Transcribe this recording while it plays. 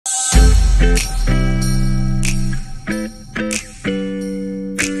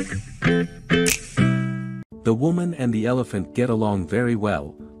The woman and the elephant get along very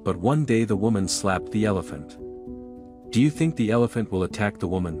well, but one day the woman slapped the elephant. Do you think the elephant will attack the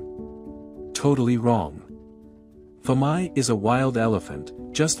woman? Totally wrong. Famai is a wild elephant,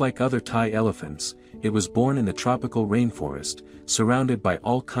 just like other Thai elephants. It was born in the tropical rainforest, surrounded by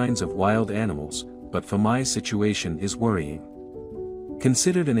all kinds of wild animals, but Famai's situation is worrying.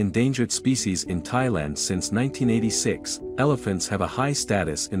 Considered an endangered species in Thailand since 1986, elephants have a high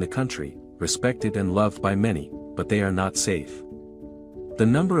status in the country, respected and loved by many, but they are not safe. The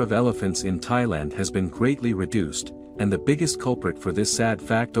number of elephants in Thailand has been greatly reduced, and the biggest culprit for this sad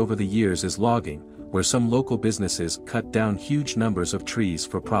fact over the years is logging, where some local businesses cut down huge numbers of trees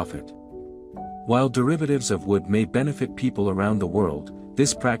for profit. While derivatives of wood may benefit people around the world,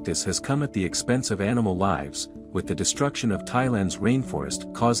 this practice has come at the expense of animal lives, with the destruction of Thailand's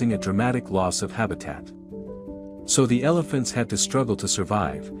rainforest causing a dramatic loss of habitat. So the elephants had to struggle to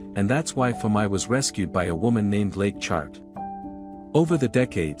survive, and that's why Famai was rescued by a woman named Lake Chart. Over the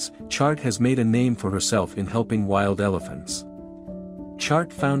decades, Chart has made a name for herself in helping wild elephants.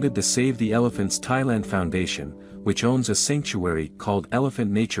 Chart founded the Save the Elephants Thailand Foundation, which owns a sanctuary called Elephant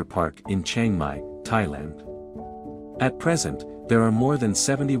Nature Park in Chiang Mai, Thailand. At present, there are more than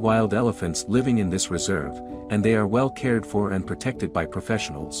 70 wild elephants living in this reserve, and they are well cared for and protected by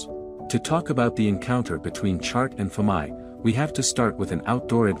professionals. To talk about the encounter between Chart and Famai, we have to start with an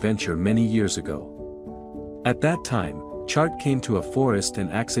outdoor adventure many years ago. At that time, Chart came to a forest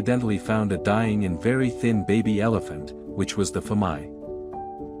and accidentally found a dying and very thin baby elephant, which was the Famai.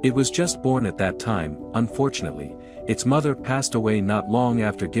 It was just born at that time. Unfortunately, its mother passed away not long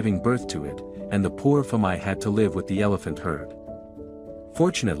after giving birth to it, and the poor Famai had to live with the elephant herd.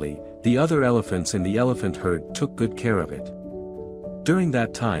 Fortunately, the other elephants in the elephant herd took good care of it. During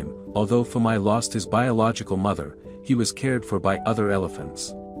that time, although Famai lost his biological mother, he was cared for by other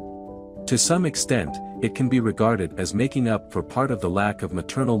elephants. To some extent, it can be regarded as making up for part of the lack of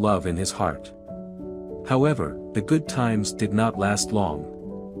maternal love in his heart. However, the good times did not last long.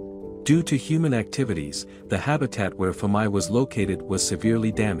 Due to human activities, the habitat where Famai was located was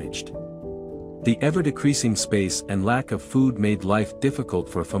severely damaged. The ever-decreasing space and lack of food made life difficult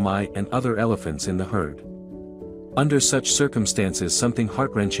for Famai and other elephants in the herd. Under such circumstances, something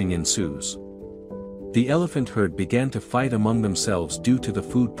heart-wrenching ensues. The elephant herd began to fight among themselves due to the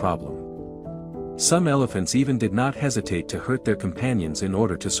food problem. Some elephants even did not hesitate to hurt their companions in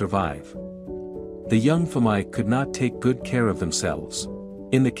order to survive. The young Famai could not take good care of themselves.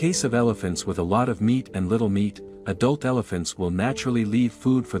 In the case of elephants with a lot of meat and little meat, adult elephants will naturally leave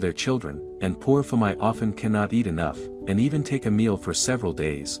food for their children, and poor Famai often cannot eat enough, and even take a meal for several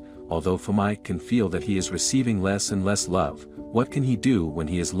days. Although Famai can feel that he is receiving less and less love, what can he do when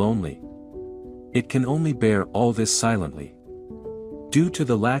he is lonely? It can only bear all this silently. Due to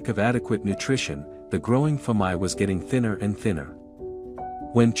the lack of adequate nutrition, the growing Famai was getting thinner and thinner.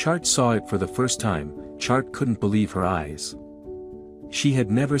 When Chart saw it for the first time, Chart couldn't believe her eyes. She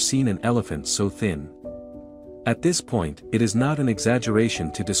had never seen an elephant so thin. At this point, it is not an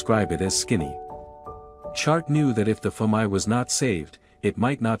exaggeration to describe it as skinny. Chart knew that if the Famai was not saved, it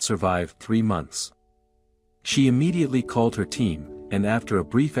might not survive 3 months. She immediately called her team, and after a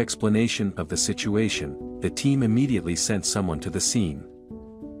brief explanation of the situation, the team immediately sent someone to the scene.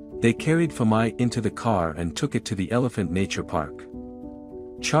 They carried Famai into the car and took it to the Elephant Nature Park.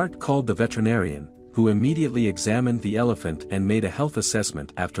 Chart called the veterinarian, who immediately examined the elephant and made a health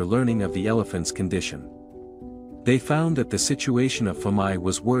assessment after learning of the elephant's condition. They found that the situation of Famai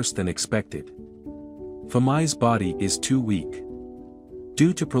was worse than expected. Famai's body is too weak.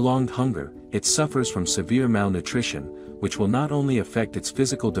 Due to prolonged hunger, it suffers from severe malnutrition, which will not only affect its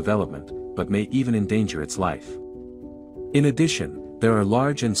physical development, but may even endanger its life. In addition, there are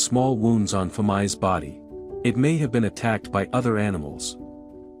large and small wounds on Famai's body. It may have been attacked by other animals.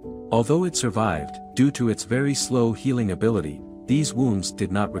 Although it survived, due to its very slow healing ability, these wounds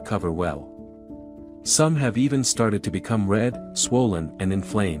did not recover well. Some have even started to become red, swollen, and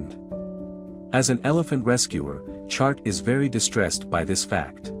inflamed. As an elephant rescuer, Chart is very distressed by this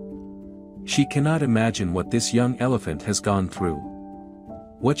fact. She cannot imagine what this young elephant has gone through.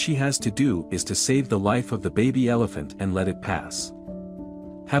 What she has to do is to save the life of the baby elephant and let it pass.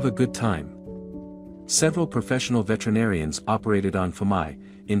 Have a good time. Several professional veterinarians operated on Famai,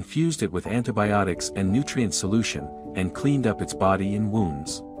 infused it with antibiotics and nutrient solution, and cleaned up its body and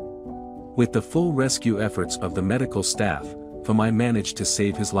wounds. With the full rescue efforts of the medical staff, Famai managed to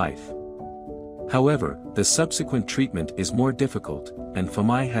save his life. However, the subsequent treatment is more difficult, and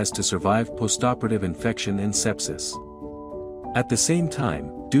Famai has to survive postoperative infection and sepsis. At the same time,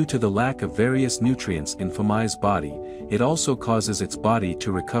 due to the lack of various nutrients in Famai's body, it also causes its body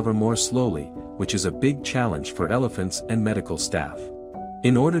to recover more slowly, which is a big challenge for elephants and medical staff.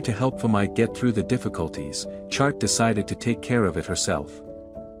 In order to help Famai get through the difficulties, Chart decided to take care of it herself.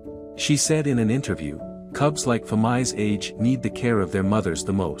 She said in an interview, "Cubs like Famai's age need the care of their mothers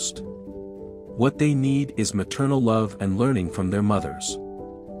the most. What they need is maternal love and learning from their mothers.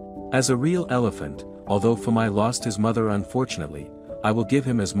 As a real elephant, although Famai lost his mother unfortunately, I will give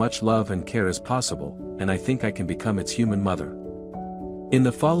him as much love and care as possible, and I think I can become its human mother." In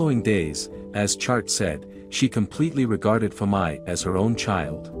the following days, as Chart said, she completely regarded Famai as her own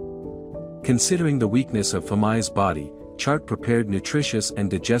child. Considering the weakness of Famai's body, Chart prepared nutritious and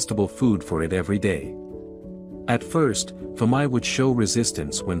digestible food for it every day. At first, Famai would show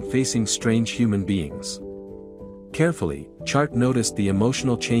resistance when facing strange human beings. Carefully, Chart noticed the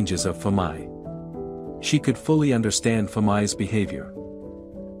emotional changes of Famai. She could fully understand Famai's behavior.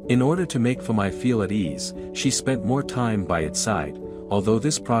 In order to make Famai feel at ease, she spent more time by its side, although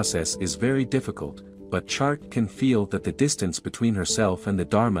this process is very difficult, but Chart can feel that the distance between herself and the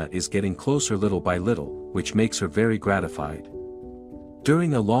Dharma is getting closer little by little, which makes her very gratified.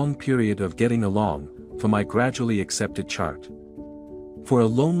 During a long period of getting along, Famai gradually accepted Chart. For a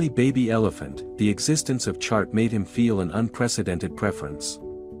lonely baby elephant, the existence of Chart made him feel an unprecedented preference.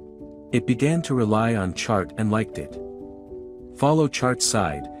 It began to rely on Chart and liked it. Follow Chart's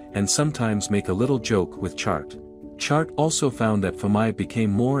side, and sometimes make a little joke with Chart. Chart also found that Famai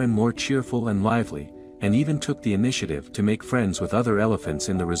became more and more cheerful and lively, and even took the initiative to make friends with other elephants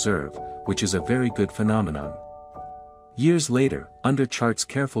in the reserve, which is a very good phenomenon. Years later, under Chart's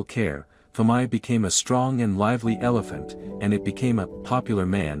careful care, Famai became a strong and lively elephant, and it became a popular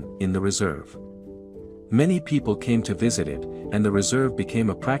man in the reserve. Many people came to visit it, and the reserve became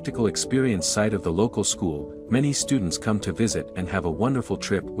a practical experience site of the local school. Many students come to visit and have a wonderful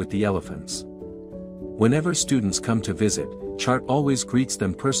trip with the elephants. Whenever students come to visit, Chart always greets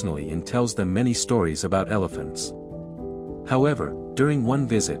them personally and tells them many stories about elephants. However, during one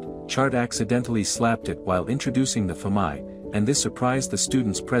visit, Chart accidentally slapped it while introducing the Famai, and this surprised the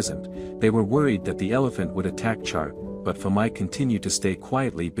students present. They were worried that the elephant would attack Chart, but Famai continued to stay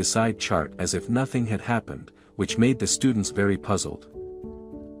quietly beside Chart as if nothing had happened, which made the students very puzzled.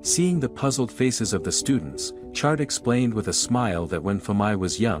 Seeing the puzzled faces of the students, Chart explained with a smile that when Famai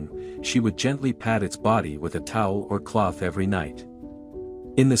was young, she would gently pat its body with a towel or cloth every night.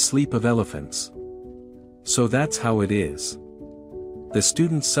 In the sleep of elephants. So that's how it is. The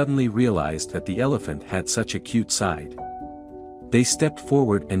students suddenly realized that the elephant had such a cute side. They stepped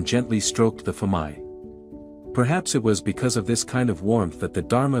forward and gently stroked the Famai. Perhaps it was because of this kind of warmth that the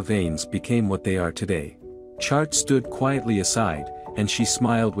Dharma veins became what they are today. Chart stood quietly aside, and she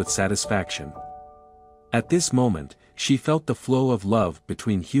smiled with satisfaction. At this moment, she felt the flow of love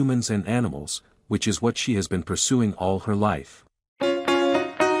between humans and animals, which is what she has been pursuing all her life.